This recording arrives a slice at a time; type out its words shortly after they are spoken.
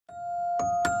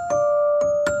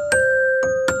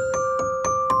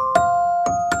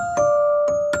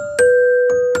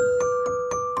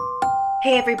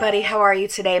Hey everybody, how are you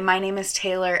today? My name is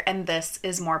Taylor and this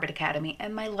is Morbid Academy,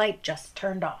 and my light just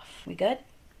turned off. We good?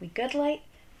 We good, light?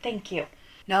 Thank you.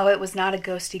 No, it was not a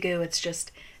ghosty goo, it's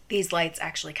just these lights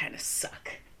actually kind of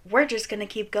suck. We're just gonna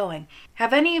keep going.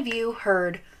 Have any of you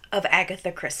heard of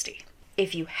Agatha Christie?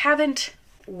 If you haven't,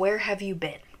 where have you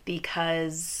been?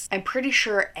 Because I'm pretty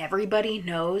sure everybody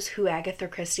knows who Agatha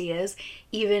Christie is,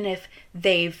 even if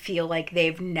they feel like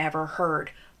they've never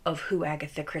heard of who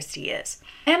Agatha Christie is.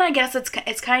 And I guess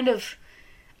it's kind of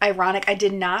ironic. I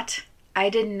did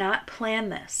not plan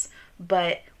this,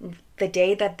 but the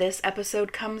day that this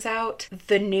episode comes out,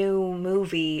 the new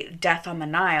movie Death on the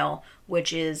Nile,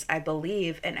 which is, I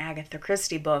believe, an Agatha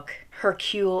Christie book,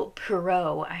 Hercule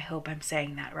Poirot, I hope I'm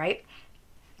saying that right,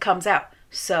 comes out.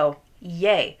 So,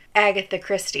 yay, Agatha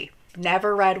Christie.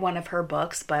 Never read one of her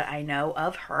books, but I know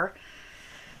of her.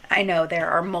 I know there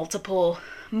are multiple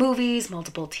movies,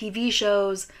 multiple TV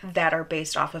shows that are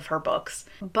based off of her books.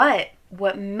 But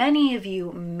what many of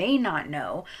you may not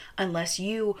know, unless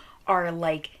you are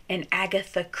like an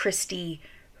Agatha Christie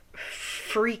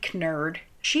freak nerd,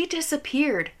 she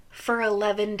disappeared for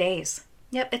 11 days.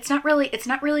 Yep, it's not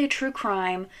really a true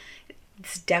crime.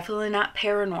 It's definitely not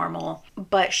paranormal,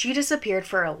 but she disappeared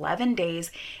for 11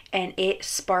 days and it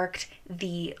sparked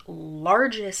the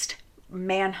largest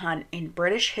manhunt in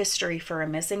British history for a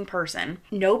missing person.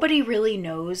 Nobody really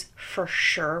knows for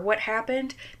sure what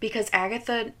happened because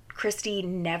Agatha Christie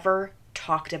never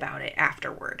talked about it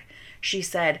afterward. She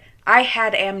said, I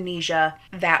had amnesia,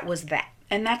 that was that.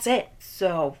 And that's it.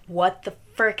 So what the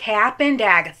frick happened,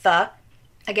 Agatha?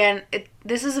 Again,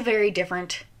 this is a very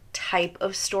different type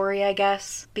of story, I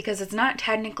guess, because it's not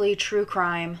technically true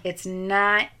crime. It's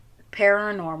not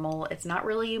paranormal. It's not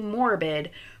really morbid,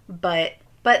 but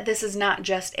this is not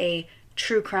just a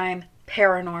true crime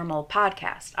paranormal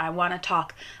podcast. I want to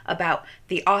talk about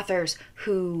the authors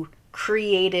who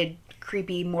created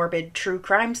creepy, morbid, true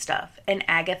crime stuff. And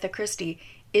Agatha Christie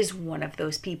is one of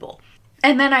those people.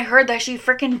 And then I heard that she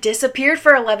freaking disappeared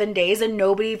for 11 days and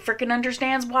nobody freaking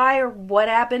understands why or what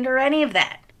happened or any of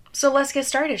that. So let's get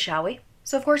started, shall we?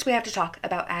 So of course we have to talk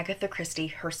about Agatha Christie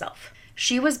herself.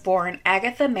 She was born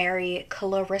Agatha Mary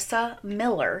Clarissa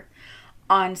Miller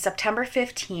on September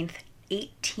 15th,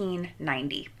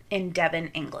 1890, in Devon,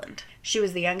 England. She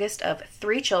was the youngest of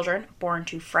 3 children born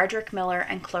to Frederick Miller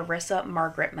and Clarissa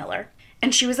Margaret Miller.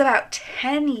 And she was about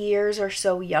 10 years or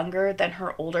so younger than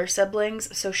her older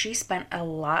siblings, so she spent a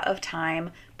lot of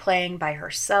time playing by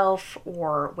herself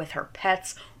or with her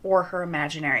pets or her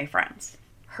imaginary friends.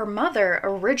 Her mother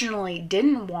originally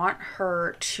didn't want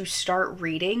her to start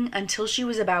reading until she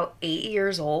was about 8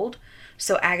 years old.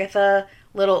 So Agatha,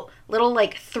 little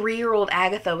like 3-year-old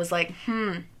Agatha was like,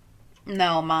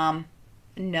 no, Mom,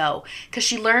 no. Because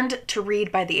she learned to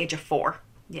read by the age of 4.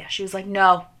 Yeah, she was like,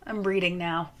 no, I'm reading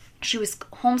now. She was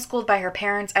homeschooled by her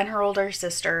parents and her older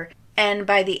sister. And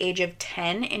by the age of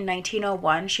 10 in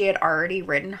 1901, she had already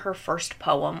written her first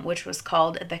poem, which was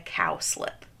called The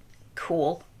Cowslip.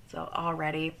 Cool. So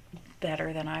already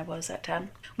better than I was at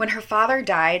 10. When her father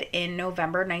died in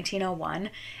November 1901,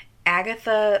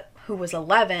 Agatha, who was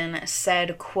 11,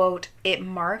 said, quote, it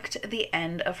marked the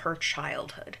end of her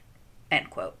childhood, end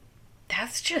quote.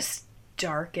 That's just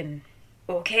dark and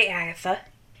okay, Agatha.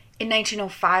 In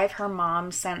 1905, her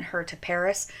mom sent her to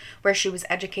Paris, where she was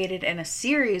educated in a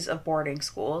series of boarding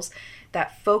schools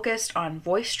that focused on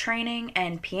voice training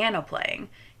and piano playing,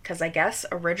 because I guess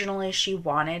originally she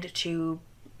wanted to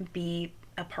be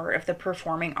a part of the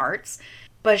performing arts.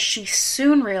 But she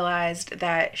soon realized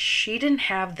that she didn't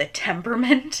have the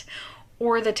temperament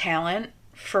or the talent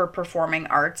for performing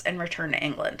arts and returned to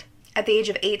England. At the age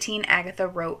of 18, Agatha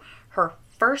wrote her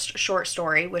first short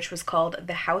story, which was called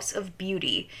The House of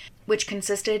Beauty, which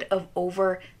consisted of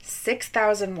over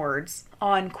 6,000 words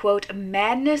on, quote,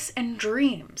 madness and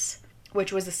dreams,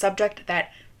 which was a subject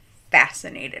that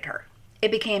fascinated her.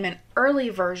 It became an early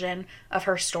version of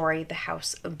her story, The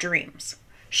House of Dreams.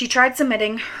 She tried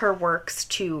submitting her works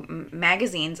to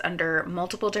magazines under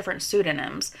multiple different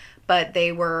pseudonyms, but they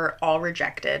were all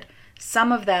rejected.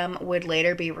 Some of them would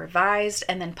later be revised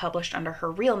and then published under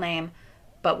her real name,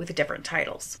 but with different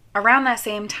titles. Around that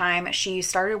same time, she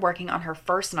started working on her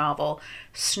first novel,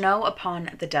 Snow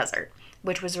Upon the Desert,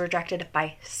 which was rejected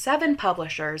by 7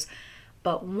 publishers,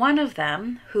 but one of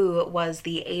them, who was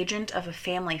the agent of a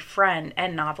family friend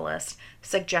and novelist,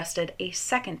 suggested a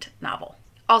second novel.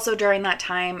 Also during that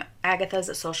time,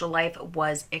 Agatha's social life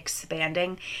was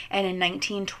expanding, and in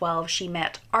 1912 she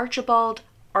met Archibald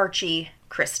Archie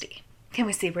Christie. Can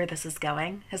we see where this is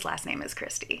going? His last name is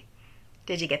Christie.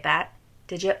 Did you get that?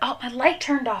 Did you? Oh, my light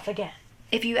turned off again.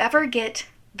 If you ever get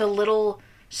the little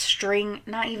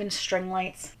not even string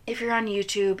lights. If you're on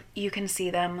YouTube, you can see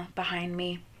them behind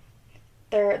me.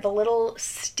 They're the little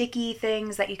sticky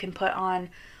things that you can put on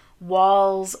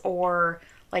walls or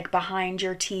like behind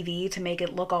your TV to make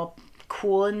it look all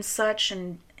cool and such,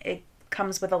 and it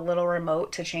comes with a little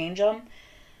remote to change them.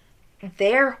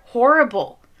 They're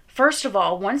horrible. First of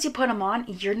all, once you put them on,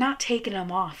 you're not taking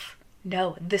them off.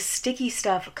 No, the sticky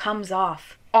stuff comes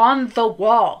off on the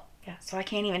wall. Yeah, so I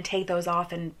can't even take those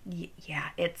off, and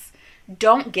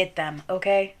don't get them,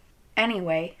 okay?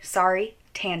 Anyway, sorry,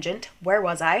 tangent. Where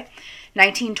was I?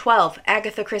 1912,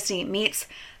 Agatha Christie meets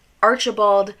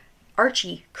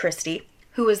Archie Christie,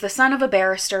 who was the son of a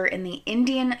barrister in the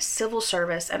Indian Civil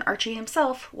Service, and Archie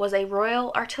himself was a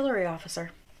Royal Artillery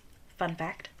officer. Fun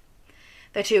fact.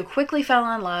 The two quickly fell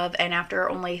in love, and after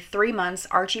only 3 months,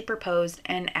 Archie proposed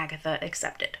and Agatha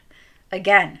accepted.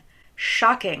 Again,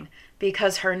 shocking,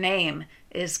 because her name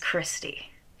is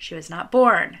Christie. She was not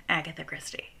born Agatha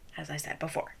Christie, as I said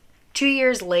before. 2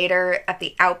 years later, at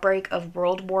the outbreak of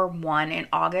World War I in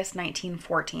August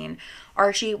 1914,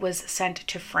 Archie was sent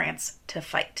to France to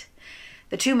fight.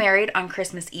 The two married on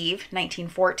Christmas Eve,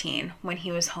 1914, when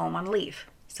he was home on leave.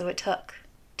 So it took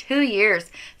 2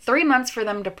 years, 3 months for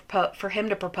him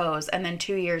to propose, and then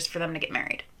 2 years for them to get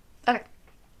married. Okay,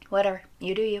 whatever.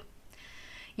 You do you.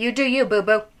 You do you,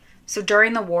 boo-boo. So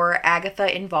during the war,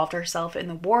 Agatha involved herself in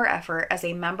the war effort as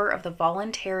a member of the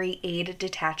Voluntary Aid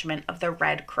Detachment of the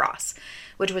Red Cross,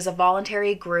 which was a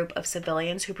voluntary group of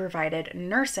civilians who provided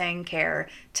nursing care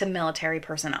to military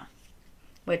personnel,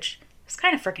 which is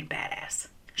kind of freaking badass.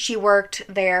 She worked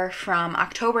there from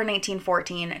October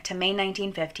 1914 to May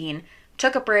 1915,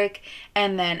 took a break,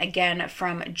 and then again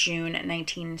from June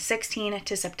 1916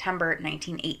 to September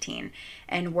 1918,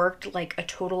 and worked like a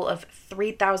total of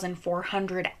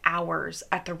 3,400 hours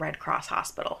at the Red Cross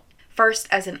Hospital. First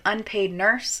as an unpaid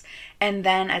nurse, and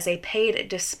then as a paid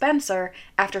dispenser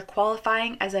after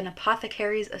qualifying as an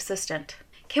apothecary's assistant.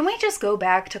 Can we just go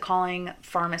back to calling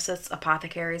pharmacists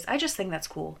apothecaries? I just think that's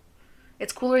cool.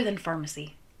 It's cooler than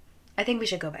pharmacy. I think we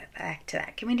should go back to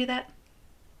that. Can we do that?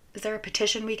 Is there a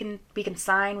petition we can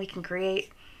sign, we can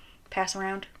create, pass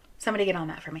around? Somebody get on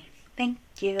that for me. Thank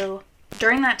you.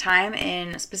 During that time,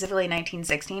 in specifically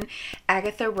 1916,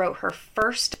 Agatha wrote her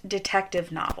first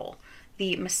detective novel,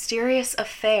 The Mysterious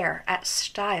Affair at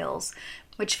Styles,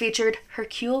 which featured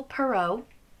Hercule Poirot.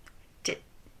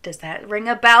 Does that ring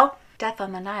a bell? Death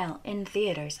on the Nile, in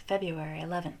theaters, February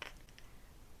 11th.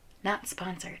 Not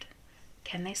sponsored.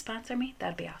 Can they sponsor me?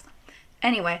 That'd be awesome.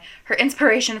 Anyway, her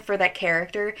inspiration for that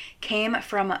character came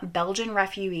from Belgian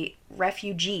refugees,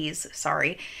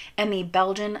 and the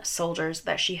Belgian soldiers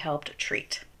that she helped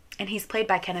treat. And he's played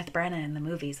by Kenneth Branagh in the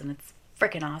movies, and it's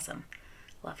freaking awesome.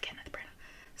 Love Kenneth Branagh.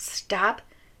 Stop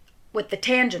with the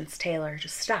tangents, Taylor.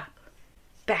 Just stop.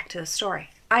 Back to the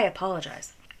story. I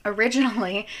apologize.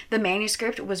 Originally, the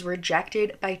manuscript was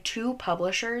rejected by 2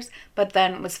 publishers, but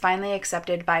then was finally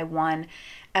accepted by one,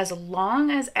 as long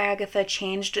as Agatha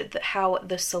changed how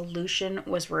the solution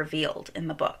was revealed in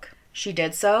the book. She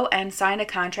did so and signed a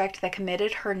contract that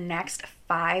committed her next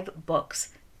 5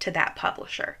 books to that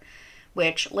publisher,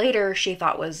 which later she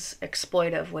thought was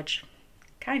exploitive, which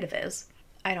kind of is.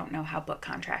 I don't know how book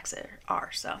contracts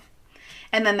are, so.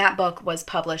 And then that book was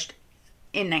published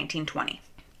in 1920.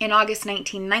 In August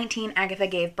 1919, Agatha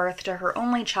gave birth to her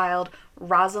only child,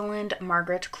 Rosalind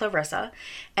Margaret Clarissa,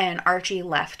 and Archie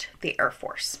left the Air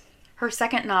Force. Her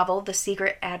second novel, The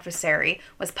Secret Adversary,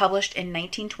 was published in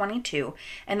 1922,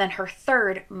 and then her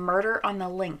third, Murder on the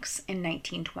Links, in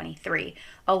 1923,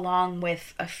 along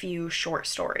with a few short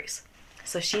stories.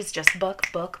 So she's just book.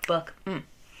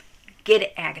 Get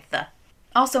it, Agatha.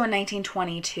 Also in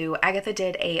 1922, Agatha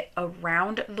did a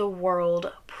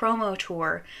around-the-world promo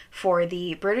tour for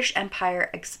the British Empire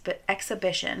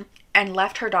exhibition and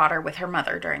left her daughter with her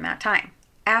mother during that time.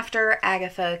 After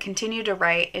Agatha continued to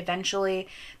write, eventually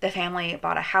the family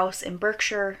bought a house in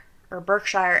Berkshire,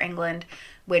 England,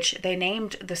 which they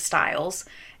named the Styles,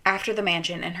 after the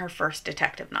mansion in her first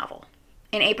detective novel.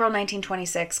 In April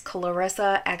 1926,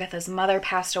 Clarissa, Agatha's mother,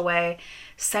 passed away,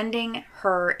 sending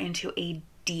her into a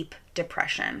deep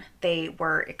depression. They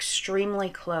were extremely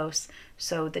close,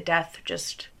 so the death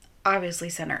just obviously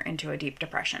sent her into a deep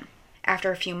depression.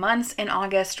 After a few months, in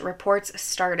August, reports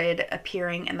started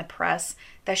appearing in the press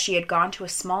that she had gone to a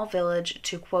small village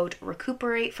to, quote,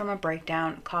 recuperate from a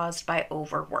breakdown caused by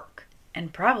overwork.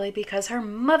 And probably because her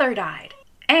mother died.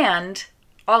 And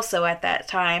also at that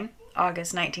time,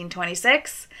 August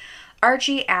 1926,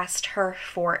 Archie asked her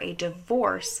for a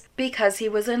divorce because he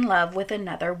was in love with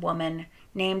another woman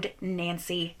named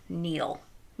Nancy Neal.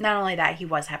 Not only that, he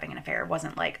was having an affair. It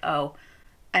wasn't like, oh,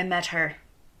 I met her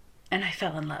and I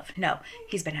fell in love. No,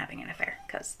 he's been having an affair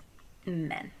because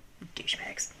men,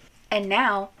 douchebags. And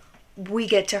now we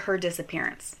get to her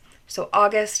disappearance. So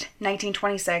August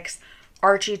 1926,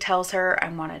 Archie tells her, I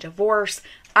want a divorce.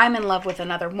 I'm in love with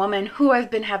another woman who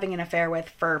I've been having an affair with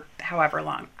for however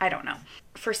long. I don't know.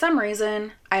 For some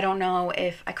reason, I don't know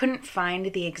if I couldn't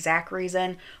find the exact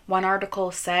reason. One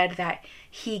article said that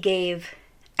he gave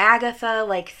Agatha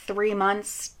like 3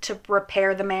 months to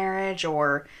repair the marriage,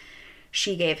 or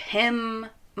she gave him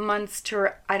months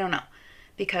to, I don't know.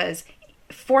 Because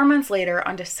 4 months later,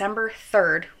 on December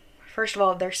 3rd, first of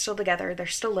all, they're still together. They're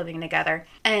still living together.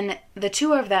 And the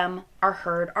two of them are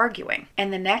heard arguing.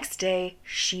 And the next day,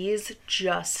 she's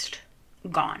just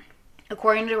gone.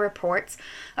 According to reports,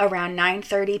 around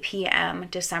 9:30 p.m.,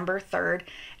 December 3rd,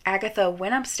 Agatha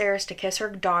went upstairs to kiss her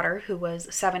daughter, who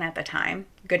was 7 at the time,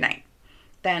 goodnight.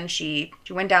 Then she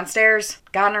went downstairs,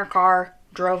 got in her car,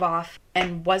 drove off,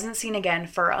 and wasn't seen again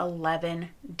for 11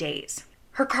 days.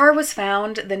 Her car was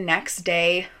found the next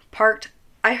day, parked.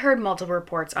 I heard multiple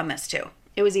reports on this too.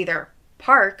 It was either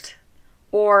parked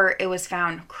or it was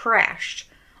found crashed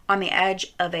on the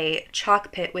edge of a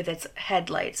chalk pit with its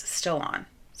headlights still on.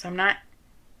 So I'm not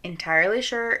entirely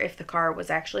sure if the car was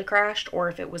actually crashed or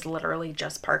if it was literally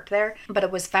just parked there. But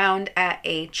it was found at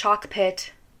a chalk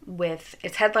pit with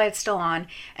its headlights still on,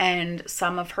 and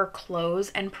some of her clothes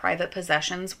and private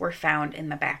possessions were found in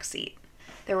the back seat.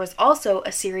 There was also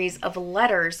a series of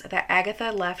letters that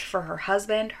Agatha left for her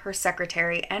husband, her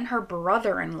secretary, and her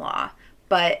brother-in-law,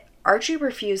 but Archie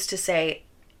refused to say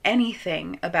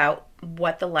anything about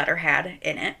what the letter had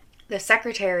in it. The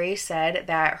secretary said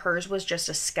that hers was just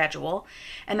a schedule,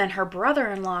 and then her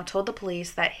brother-in-law told the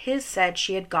police that his said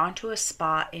she had gone to a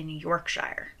spa in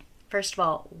Yorkshire. First of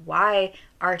all, why,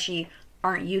 Archie,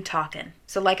 aren't you talking?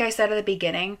 So like I said at the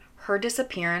beginning, her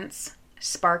disappearance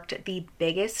sparked the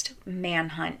biggest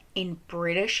manhunt in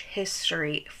British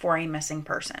history for a missing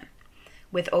person,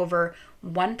 with over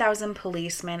 1,000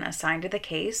 policemen assigned to the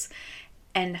case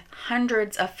and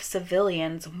hundreds of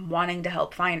civilians wanting to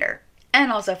help find her.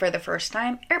 And also, for the first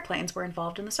time, airplanes were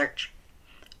involved in the search.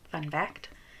 Fun fact.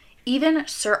 Even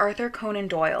Sir Arthur Conan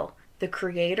Doyle, the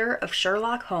creator of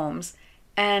Sherlock Holmes,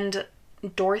 and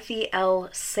Dorothy L.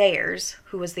 Sayers,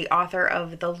 who was the author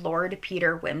of the Lord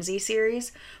Peter Wimsey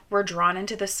series, were drawn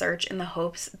into the search in the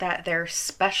hopes that their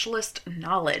specialist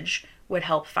knowledge would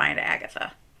help find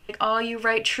Agatha. Like, oh, you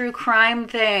write true crime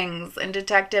things and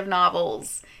detective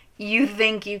novels. You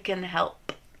think you can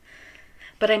help.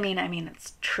 But I mean,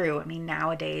 it's true. I mean,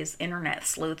 nowadays, internet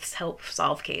sleuths help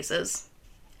solve cases.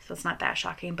 So it's not that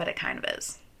shocking, but it kind of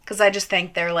is. Because I just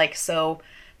think they're like so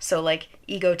like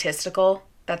egotistical.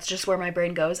 That's just where my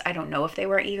brain goes. I don't know if they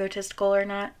were egotistical or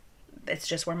not. It's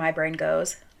just where my brain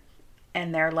goes.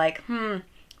 And they're like,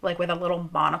 like with a little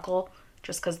monocle,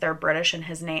 just because they're British and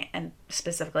his name, and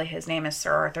specifically his name is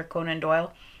Sir Arthur Conan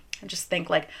Doyle. I just think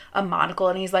like a monocle,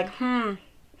 and he's like,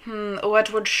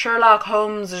 what would Sherlock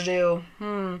Holmes do?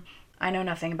 I know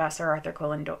nothing about Sir Arthur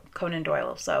Conan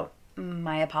Doyle, so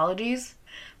my apologies.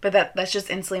 But that's just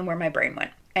instantly where my brain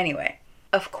went. Anyway.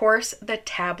 Of course, the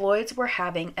tabloids were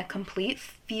having a complete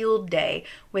field day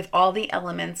with all the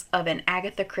elements of an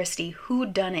Agatha Christie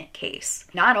whodunit case.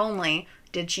 Not only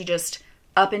did she just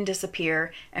up and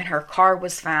disappear and her car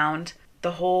was found,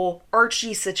 the whole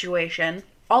Archie situation,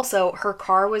 also her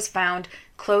car was found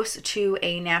close to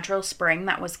a natural spring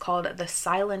that was called the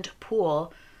Silent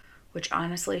Pool, which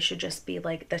honestly should just be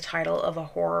like the title of a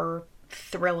horror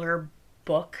thriller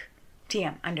book.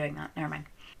 TM, I'm doing that, never mind.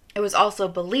 It was also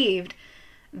believed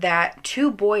that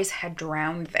 2 boys had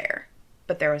drowned there,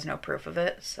 but there was no proof of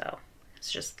it, so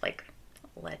it's just like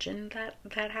legend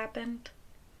that happened.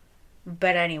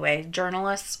 But anyway,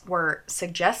 journalists were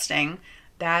suggesting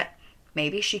that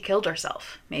maybe she killed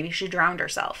herself, maybe she drowned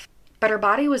herself. But her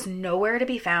body was nowhere to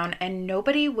be found, and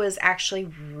nobody was actually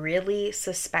really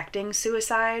suspecting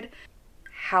suicide.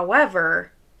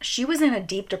 However, she was in a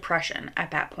deep depression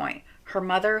at that point. Her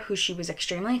mother, who she was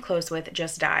extremely close with,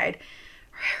 just died.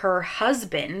 Her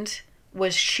husband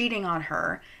was cheating on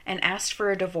her and asked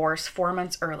for a divorce 4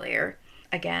 months earlier.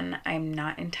 Again, I'm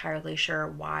not entirely sure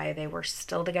why they were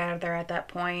still together at that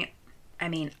point. I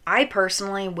mean, I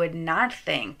personally would not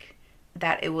think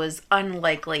that it was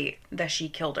unlikely that she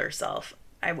killed herself.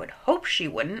 I would hope she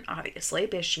wouldn't, obviously,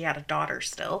 because she had a daughter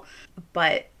still.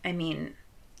 But, I mean,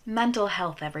 mental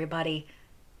health, everybody,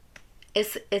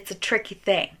 it's a tricky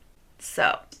thing.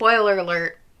 So, spoiler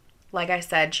alert. Like I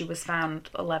said, she was found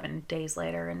 11 days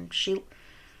later, and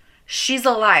she's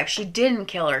alive. She didn't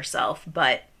kill herself,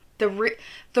 but the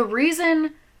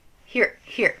reason... Here,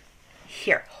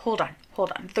 hold on.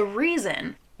 The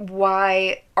reason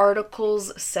why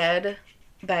articles said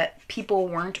that people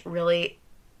weren't really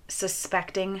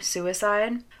suspecting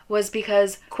suicide was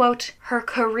because, quote, her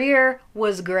career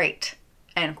was great,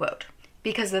 end quote.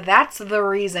 Because that's the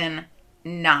reason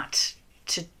not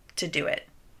to do it.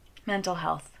 Mental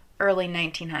health, early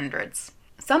 1900s.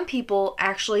 Some people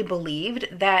actually believed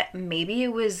that maybe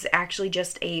it was actually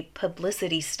just a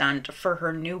publicity stunt for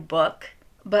her new book,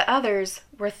 but others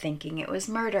were thinking it was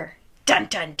murder. Dun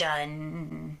dun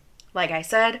dun! Like I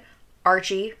said,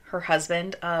 Archie, her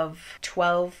husband of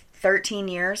 12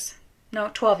 years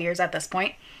at this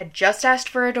point, had just asked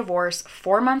for a divorce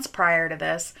 4 months prior to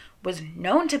this, was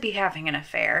known to be having an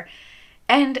affair,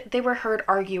 and they were heard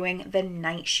arguing the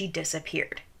night she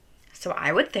disappeared. So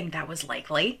I would think that was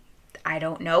likely. I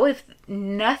don't know if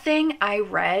nothing I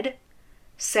read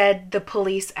said the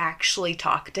police actually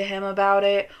talked to him about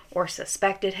it or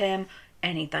suspected him,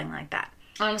 anything like that.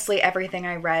 Honestly, everything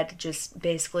I read just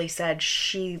basically said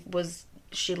she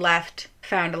left,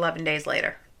 found 11 days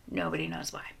later. Nobody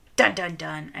knows why. Dun dun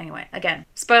dun. Anyway, again,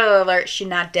 spoiler alert, she's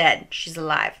not dead. She's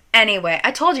alive. Anyway,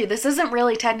 I told you this isn't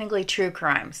really technically true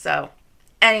crime, so...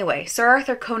 Anyway, Sir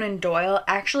Arthur Conan Doyle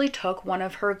actually took one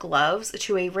of her gloves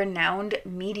to a renowned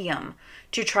medium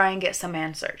to try and get some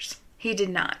answers. He did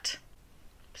not.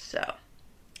 So,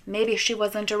 maybe she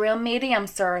wasn't a real medium,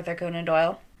 Sir Arthur Conan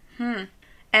Doyle.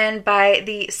 And by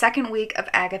the second week of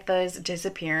Agatha's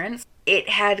disappearance,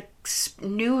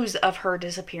 news of her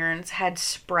disappearance had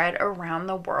spread around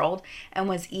the world and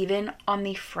was even on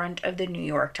the front of the New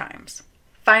York Times.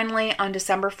 Finally, on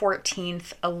December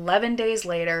 14th, 11 days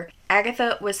later,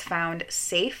 Agatha was found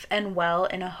safe and well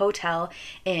in a hotel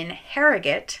in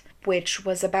Harrogate, which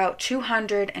was about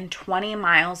 220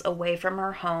 miles away from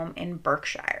her home in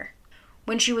Berkshire.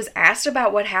 When she was asked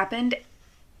about what happened,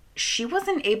 she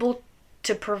wasn't able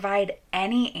to provide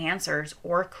any answers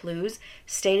or clues,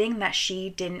 stating that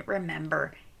she didn't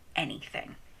remember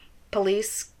anything.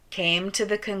 Police came to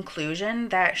the conclusion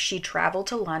that she traveled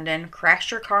to London, crashed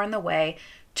her car on the way,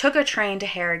 took a train to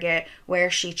Harrogate, where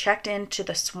she checked into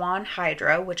the Swan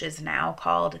Hydro, which is now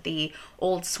called the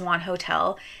Old Swan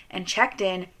Hotel, and checked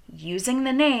in using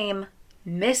the name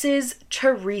Mrs.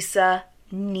 Teresa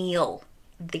Neal,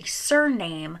 the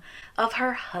surname of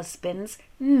her husband's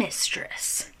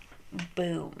mistress.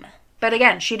 Boom. But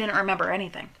again, she didn't remember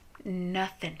anything.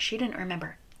 Nothing. She didn't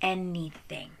remember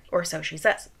anything. Or so she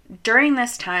says. During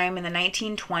this time in the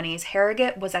 1920s,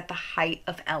 Harrogate was at the height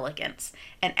of elegance,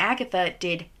 and Agatha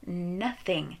did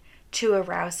nothing to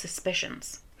arouse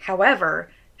suspicions.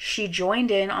 However, she joined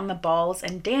in on the balls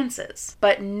and dances,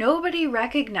 but nobody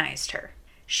recognized her.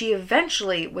 She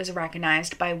eventually was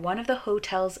recognized by one of the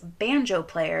hotel's banjo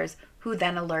players, who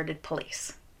then alerted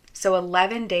police. So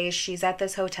 11 days she's at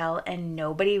this hotel and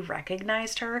nobody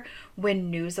recognized her when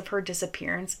news of her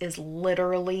disappearance is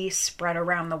literally spread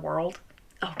around the world.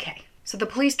 Okay, so the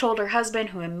police told her husband,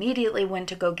 who immediately went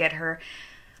to go get her,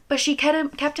 but she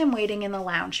kept him waiting in the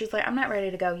lounge. She's like, I'm not ready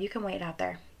to go. You can wait out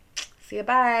there. See you,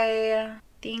 bye.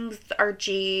 Thanks,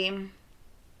 Archie.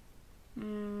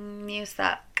 You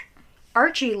suck.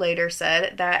 Archie later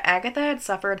said that Agatha had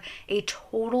suffered a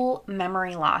total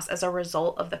memory loss as a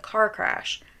result of the car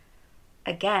crash.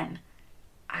 Again,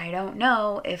 I don't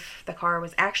know if the car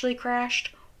was actually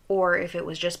crashed or if it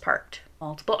was just parked.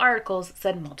 Multiple articles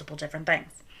said multiple different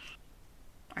things.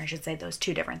 Or I should say those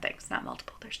two different things, not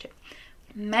multiple, there's two.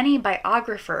 Many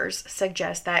biographers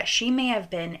suggest that she may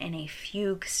have been in a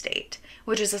fugue state,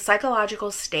 which is a psychological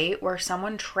state where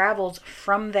someone travels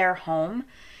from their home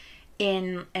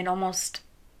in an almost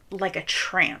like a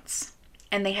trance,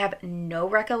 and they have no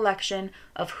recollection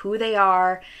of who they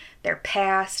are, their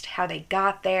past, how they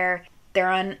got there.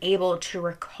 They're unable to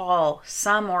recall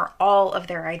some or all of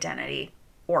their identity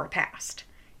or past.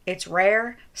 It's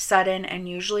rare, sudden, and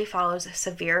usually follows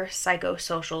severe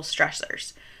psychosocial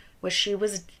stressors, which she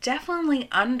was definitely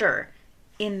under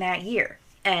in that year.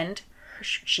 And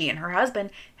she and her husband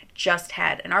had just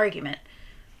had an argument.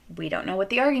 We don't know what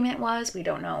the argument was. We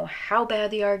don't know how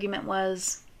bad the argument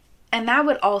was. And that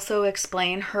would also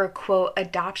explain her, quote,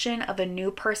 adoption of a new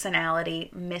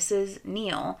personality, Mrs.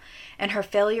 Neal, and her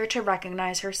failure to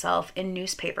recognize herself in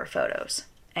newspaper photos,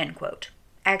 end quote.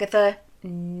 Agatha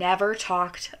never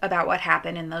talked about what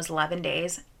happened in those 11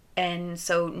 days, and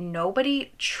so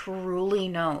nobody truly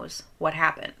knows what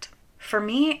happened. For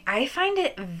me, I find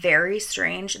it very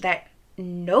strange that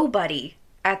nobody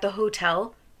at the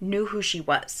hotel knew who she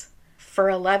was for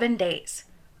 11 days,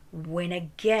 when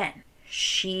again,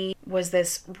 she was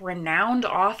this renowned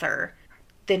author.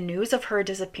 The news of her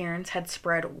disappearance had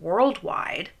spread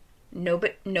worldwide.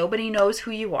 Nobody knows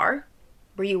who you are.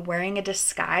 Were you wearing a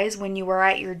disguise when you were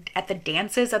at the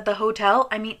dances at the hotel?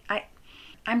 I mean,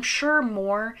 I'm sure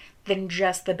more than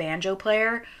just the banjo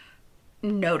player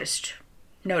noticed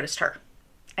her.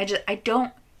 I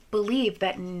don't believe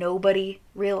that nobody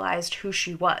realized who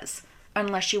she was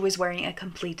unless she was wearing a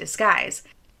complete disguise.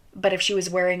 But if she was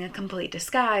wearing a complete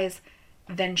disguise,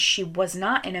 then she was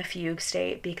not in a fugue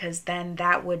state, because then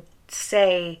that would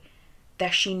say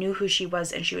that she knew who she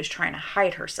was and she was trying to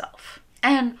hide herself.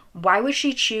 And why would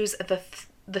she choose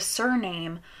the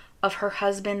surname of her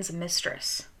husband's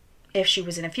mistress if she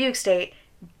was in a fugue state,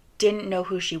 didn't know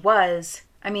who she was?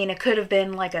 I mean, it could have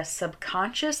been like a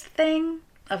subconscious thing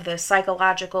of the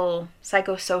psychosocial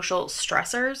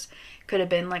stressors. Could have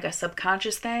been like a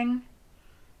subconscious thing.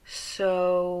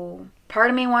 So part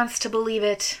of me wants to believe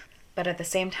it, but at the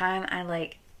same time,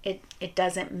 it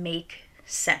doesn't make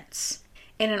sense.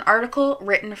 In an article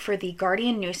written for the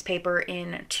Guardian newspaper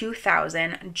in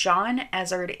 2000, John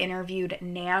Ezzard interviewed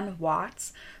Nan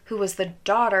Watts, who was the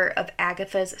daughter of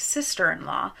Agatha's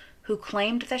sister-in-law, who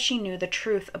claimed that she knew the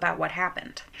truth about what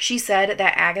happened. She said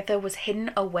that Agatha was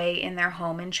hidden away in their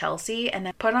home in Chelsea and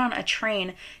then put on a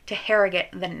train to Harrogate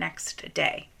the next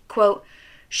day. Quote,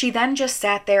 "She then just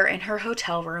sat there in her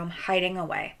hotel room hiding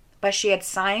away, but she had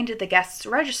signed the guest's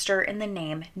register in the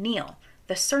name Neil,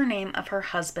 the surname of her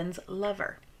husband's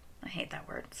lover." I hate that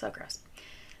word. So gross.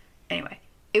 Anyway,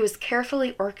 it was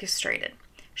carefully orchestrated.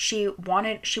 She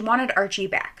wanted Archie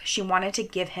back. She wanted to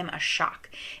give him a shock.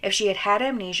 If she had had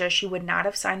amnesia, she would not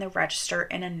have signed the register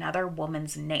in another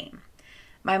woman's name.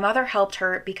 My mother helped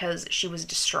her because she was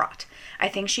distraught. I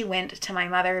think she went to my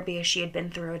mother because she had been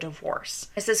through a divorce.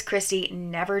 Mrs. Christie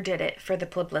never did it for the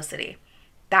publicity.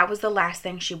 That was the last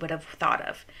thing she would have thought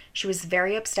of. She was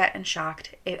very upset and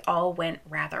shocked. It all went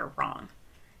rather wrong.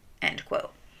 End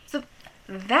quote. So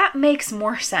that makes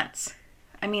more sense.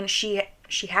 I mean, she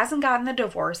hasn't gotten the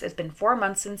divorce. It's been 4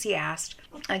 months since he asked.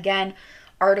 Again,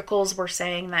 articles were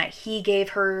saying that he gave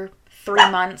her 3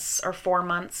 months or 4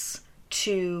 months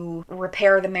to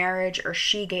repair the marriage, or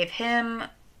she gave him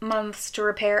months to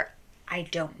repair. I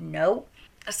don't know.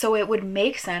 So it would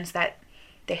make sense that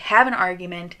they have an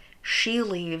argument, she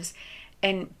leaves,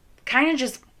 and kind of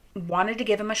just wanted to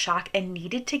give him a shock and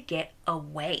needed to get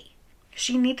away.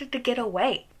 She needed to get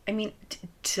away. I mean,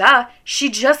 duh, she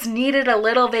just needed a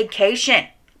little vacation.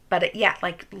 But yeah,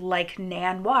 like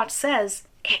Nan Watts says,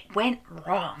 it went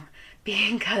wrong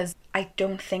because I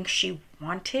don't think she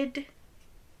wanted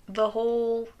the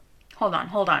whole... Hold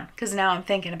on, because now I'm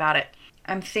thinking about it.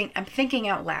 I'm thinking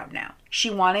out loud now. She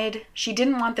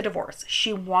didn't want the divorce.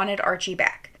 She wanted Archie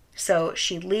back. So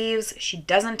she leaves, she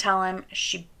doesn't tell him,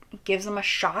 she gives him a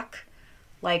shock,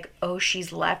 like, oh,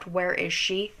 she's left, where is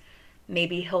she?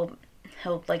 Maybe he'll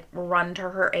like run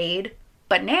to her aid.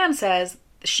 But Nan says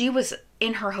she was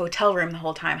in her hotel room the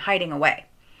whole time, hiding away.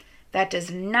 That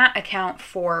does not account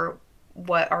for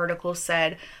what articles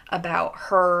said about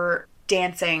her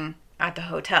dancing at the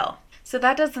hotel. So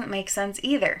that doesn't make sense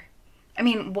either. I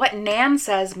mean, what Nan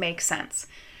says makes sense.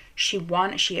 She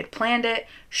had planned it.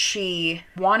 She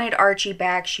wanted Archie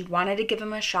back. She wanted to give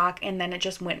him a shock, and then it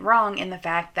just went wrong in the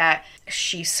fact that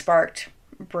she sparked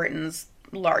Britain's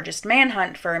largest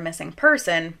manhunt for a missing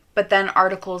person. But then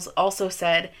articles also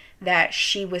said that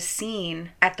she was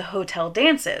seen at the hotel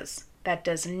dances. That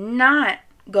does not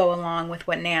go along with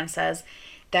what Nan says,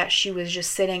 that she was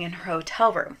just sitting in her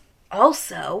hotel room.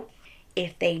 Also,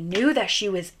 if they knew that she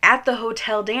was at the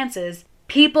hotel dances,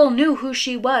 people knew who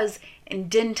she was and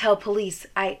didn't tell police.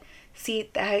 That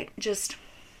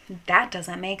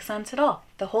doesn't make sense at all.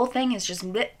 The whole thing is just,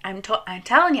 I'm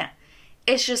telling you,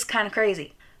 it's just kind of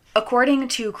crazy. According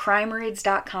to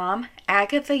crimereads.com,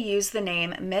 Agatha used the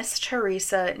name Miss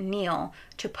Teresa Neal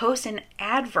to post an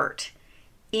advert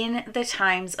in the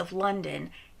Times of London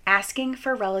asking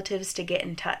for relatives to get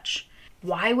in touch.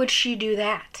 Why would she do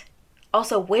that?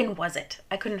 Also, when was it?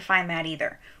 I couldn't find that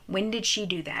either. When did she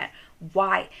do that?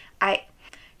 Why?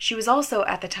 She was also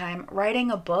at the time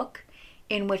writing a book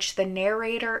in which the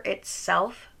narrator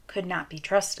itself could not be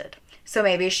trusted. So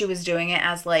maybe she was doing it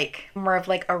as more of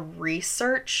a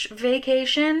research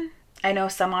vacation. I know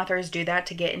some authors do that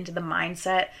to get into the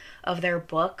mindset of their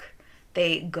book.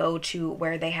 They go to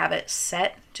where they have it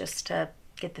set just to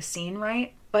get the scene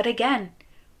right. But again,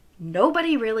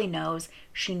 nobody really knows.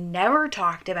 She never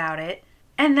talked about it.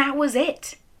 And that was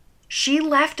it. She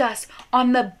left us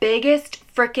on the biggest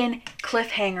frickin'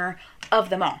 cliffhanger of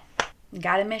them all.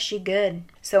 Gotta miss you good.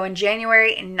 So in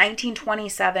January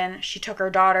 1927, she took her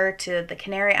daughter to the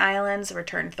Canary Islands,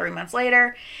 returned 3 months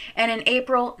later, and in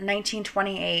April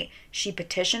 1928, she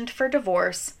petitioned for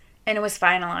divorce, and it was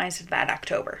finalized that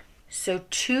October. So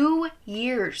 2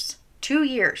 years 2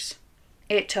 years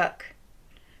it took.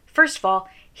 First of all,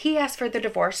 he asked for the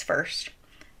divorce first.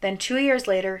 Then 2 years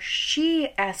later, she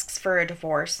asks for a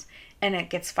divorce and it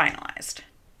gets finalized.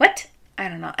 What? I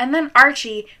don't know. And then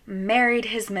Archie married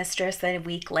his mistress a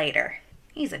week later.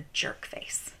 He's a jerk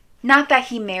face. Not that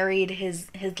he married his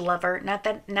lover. Not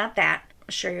that.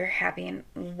 Sure, you're happy and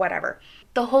whatever.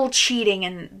 The whole cheating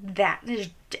and that is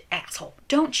asshole.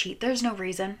 Don't cheat. There's no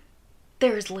reason.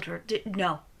 There's literally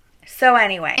no. So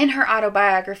anyway, in her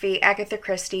autobiography, Agatha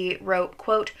Christie wrote,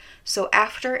 quote, "So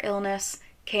after illness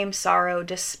came sorrow,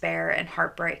 despair, and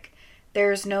heartbreak.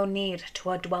 There's no need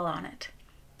to dwell on it."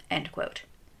 End quote.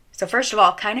 So first of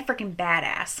all, kind of freaking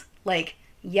badass. Like,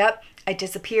 yep, I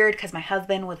disappeared because my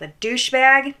husband was a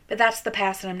douchebag, but that's the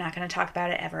past and I'm not going to talk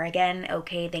about it ever again.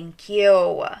 Okay, thank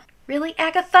you. Really,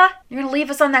 Agatha? You're going to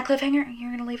leave us on that cliffhanger? You're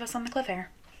going to leave us on the cliffhanger.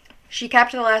 She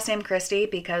kept the last name Christie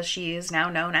because she is now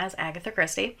known as Agatha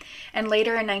Christie. And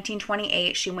later in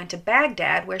 1928, she went to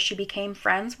Baghdad where she became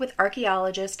friends with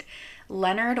archaeologist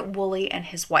Leonard Woolley and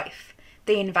his wife.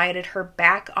 They invited her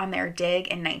back on their dig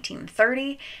in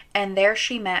 1930, and there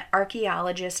she met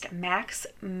archaeologist Max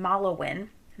Mallowan,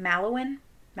 I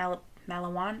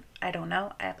don't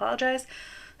know, I apologize,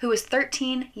 who was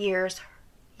 13 years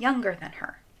younger than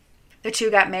her. The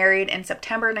two got married in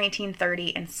September 1930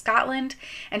 in Scotland,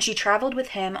 and she traveled with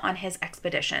him on his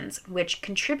expeditions, which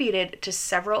contributed to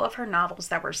several of her novels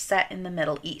that were set in the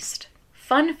Middle East.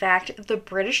 Fun fact, the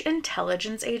British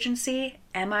intelligence agency,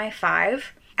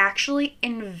 MI5, actually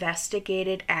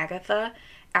investigated Agatha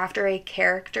after a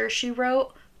character she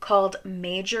wrote called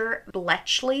Major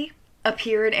Bletchley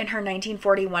appeared in her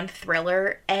 1941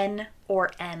 thriller N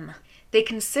or M. They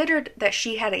considered that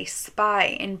she had a spy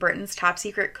in Britain's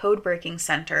top-secret code-breaking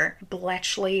center,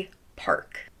 Bletchley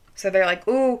Park. So they're like,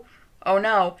 ooh, oh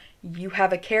no, you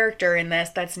have a character in this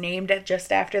that's named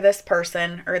just after this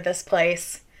person or this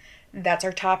place. That's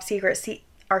our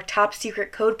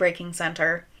top-secret code-breaking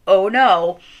center. Oh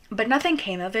no. But nothing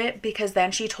came of it because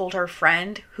then she told her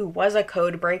friend, who was a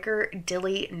code breaker,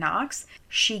 Dilly Knox,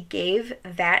 she gave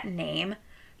that name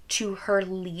to her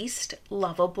least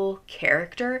lovable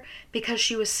character because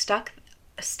she was stuck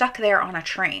there on a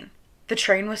train. The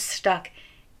train was stuck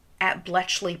at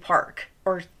Bletchley Park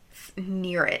or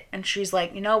near it. And she's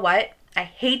like, you know what? I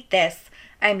hate this.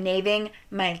 I'm naming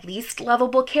my least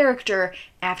lovable character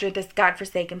after this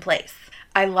godforsaken place.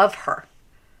 I love her.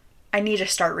 I need to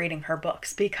start reading her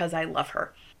books because I love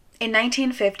her. In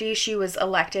 1950, she was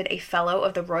elected a Fellow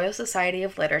of the Royal Society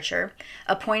of Literature,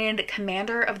 appointed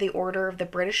Commander of the Order of the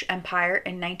British Empire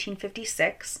in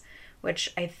 1956,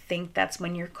 which I think that's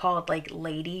when you're called like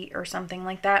Lady or something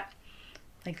like that.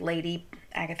 Like Lady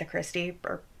Agatha Christie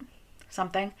or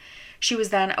something. She was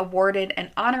then awarded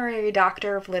an Honorary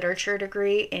Doctor of Literature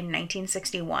degree in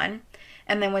 1961,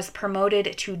 and then was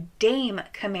promoted to Dame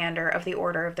Commander of the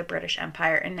Order of the British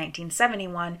Empire in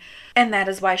 1971, and that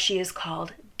is why she is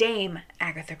called Dame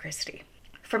Agatha Christie.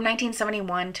 From 1971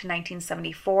 to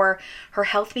 1974, her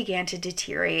health began to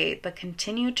deteriorate, but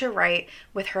continued to write,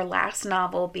 with her last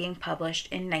novel being published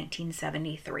in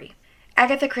 1973.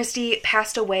 Agatha Christie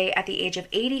passed away at the age of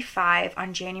 85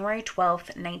 on January 12,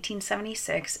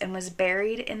 1976, and was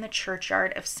buried in the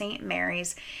churchyard of St.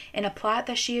 Mary's in a plot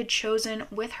that she had chosen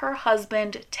with her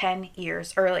husband 10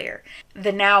 years earlier.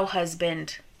 The now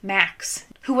husband, Max,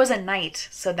 who was a knight,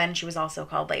 so then she was also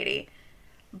called Lady.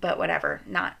 But whatever,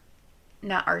 not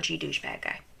Archie douchebag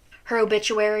guy. Her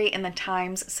obituary in the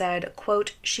Times said,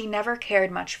 quote, "She never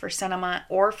cared much for cinema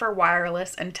or for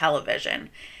wireless and television.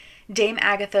 Dame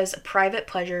Agatha's private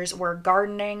pleasures were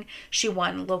gardening. She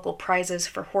won local prizes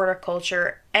for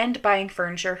horticulture and buying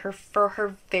furniture for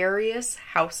her various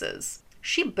houses.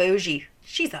 She's a bougie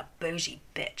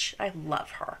bitch. I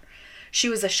love her. She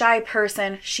was a shy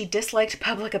person. She disliked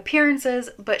public appearances,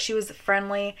 but she was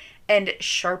friendly and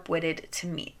sharp-witted to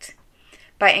meet.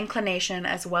 By inclination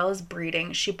as well as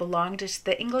breeding, she belonged to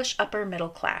the English upper middle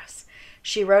class.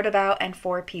 She wrote about and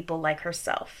for people like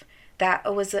herself.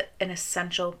 That was an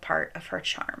essential part of her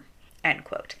charm." End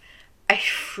quote. I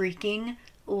freaking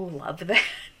love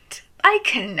that. I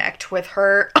connect with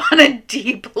her on a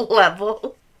deep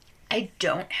level. I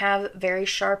don't have very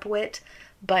sharp wit,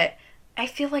 but I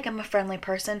feel like I'm a friendly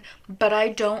person, but I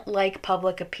don't like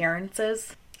public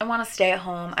appearances. I want to stay at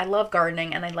home. I love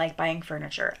gardening and I like buying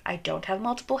furniture. I don't have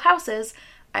multiple houses.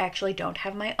 I actually don't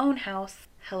have my own house.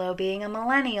 Hello, being a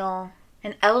millennial.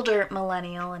 An elder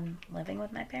millennial and living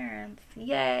with my parents.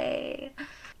 Yay.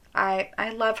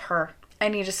 I love her. I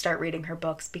need to start reading her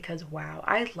books because, wow,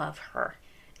 I love her.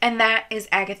 And that is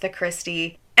Agatha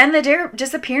Christie and the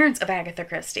disappearance of Agatha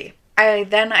Christie.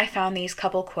 I found these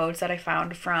couple quotes that I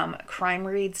found from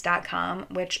crimereads.com,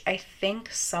 which I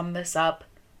think sum this up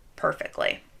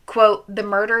perfectly. Quote, "The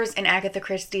murders in Agatha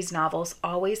Christie's novels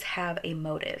always have a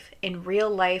motive. In real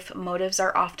life, motives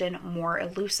are often more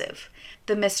elusive.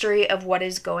 The mystery of what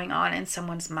is going on in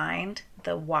someone's mind,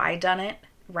 the why done it,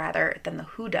 rather than the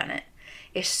who done it,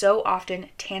 is so often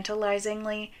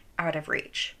tantalizingly out of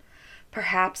reach.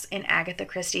 Perhaps in Agatha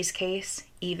Christie's case,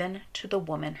 even to the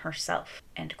woman herself,"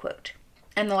 end quote.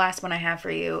 And the last one I have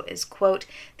for you is, quote,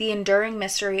 "The enduring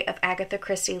mystery of Agatha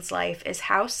Christie's life is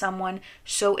how someone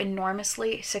so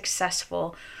enormously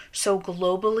successful, so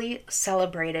globally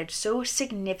celebrated, so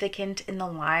significant in the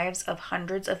lives of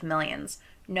hundreds of millions,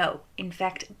 no, in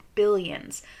fact,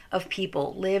 billions of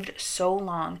people lived so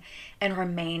long and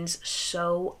remains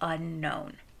so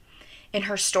unknown. In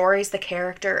her stories, the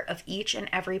character of each and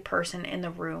every person in the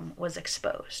room was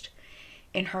exposed.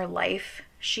 In her life,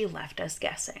 she left us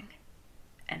guessing,"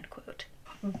 end quote.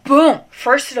 Boom!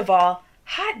 First of all,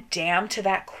 hot damn to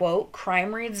that quote.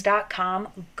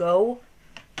 Crimereads.com, go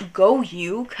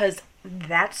you, because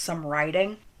that's some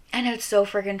writing. And it's so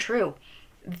friggin' true.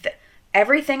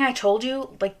 Everything I told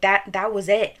you, like that was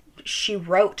it. She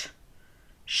wrote.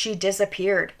 She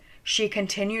disappeared. She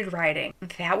continued writing.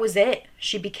 That was it.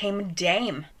 She became a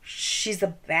dame. She's a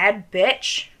bad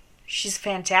bitch. She's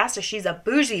fantastic. She's a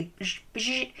bougie.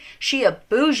 She a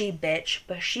bougie bitch,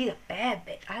 but she's a bad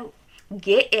bitch. I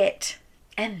get it.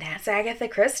 And that's Agatha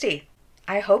Christie.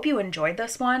 I hope you enjoyed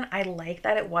this one. I like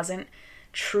that it wasn't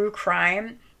true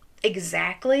crime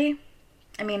exactly.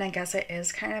 I mean, I guess it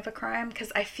is kind of a crime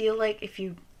because I feel like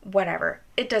whatever,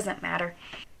 it doesn't matter.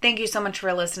 Thank you so much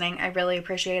for listening. I really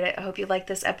appreciate it. I hope you like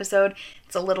this episode.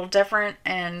 It's a little different,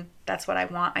 and that's what I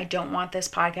want. I don't want this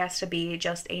podcast to be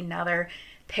just another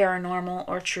paranormal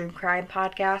or true crime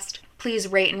podcast. Please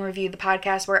rate and review the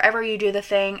podcast wherever you do the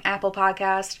thing. Apple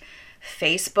Podcast,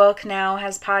 Facebook now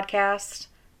has podcasts,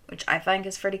 which I think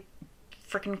is pretty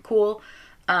freaking cool.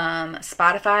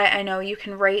 Spotify, I know you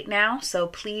can rate now, so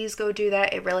please go do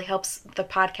that. It really helps the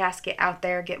podcast get out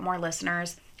there, get more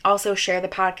listeners. Also, share the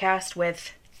podcast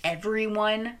with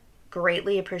everyone.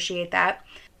 Greatly appreciate that.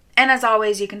 And as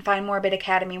always, you can find Morbid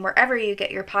Academy wherever you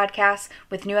get your podcasts,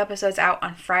 with new episodes out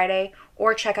on Friday,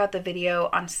 or check out the video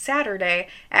on Saturday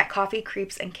at Coffee,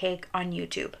 Creeps, and Cake on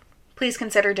YouTube. Please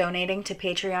consider donating to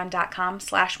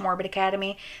patreon.com/Morbid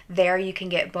Academy. There you can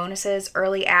get bonuses,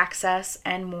 early access,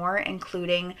 and more,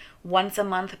 including once a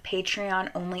month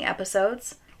Patreon-only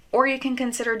episodes. Or you can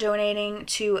consider donating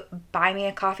to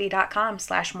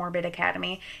buymeacoffee.com/Morbid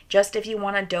Academy. Just if you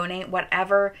want to donate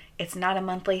whatever, it's not a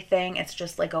monthly thing. It's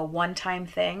just like a one-time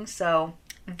thing. So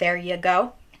there you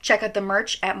go. Check out the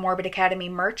merch at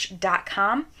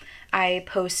morbidacademymerch.com. I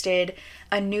posted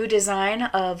a new design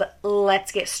of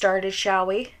 "Let's Get Started, Shall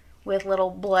We?" with little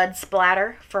blood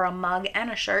splatter for a mug and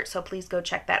a shirt, so please go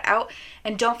check that out.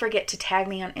 And don't forget to tag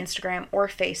me on Instagram or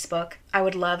Facebook. I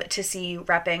would love to see you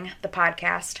repping the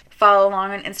podcast. Follow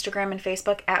along on Instagram and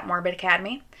Facebook at Morbid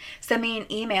Academy. Send me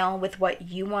an email with what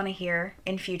you want to hear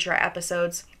in future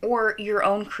episodes or your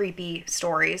own creepy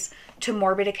stories to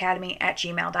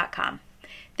morbidacademy@gmail.com.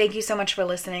 Thank you so much for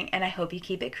listening, and I hope you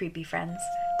keep it creepy, friends.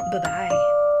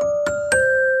 Bye-bye.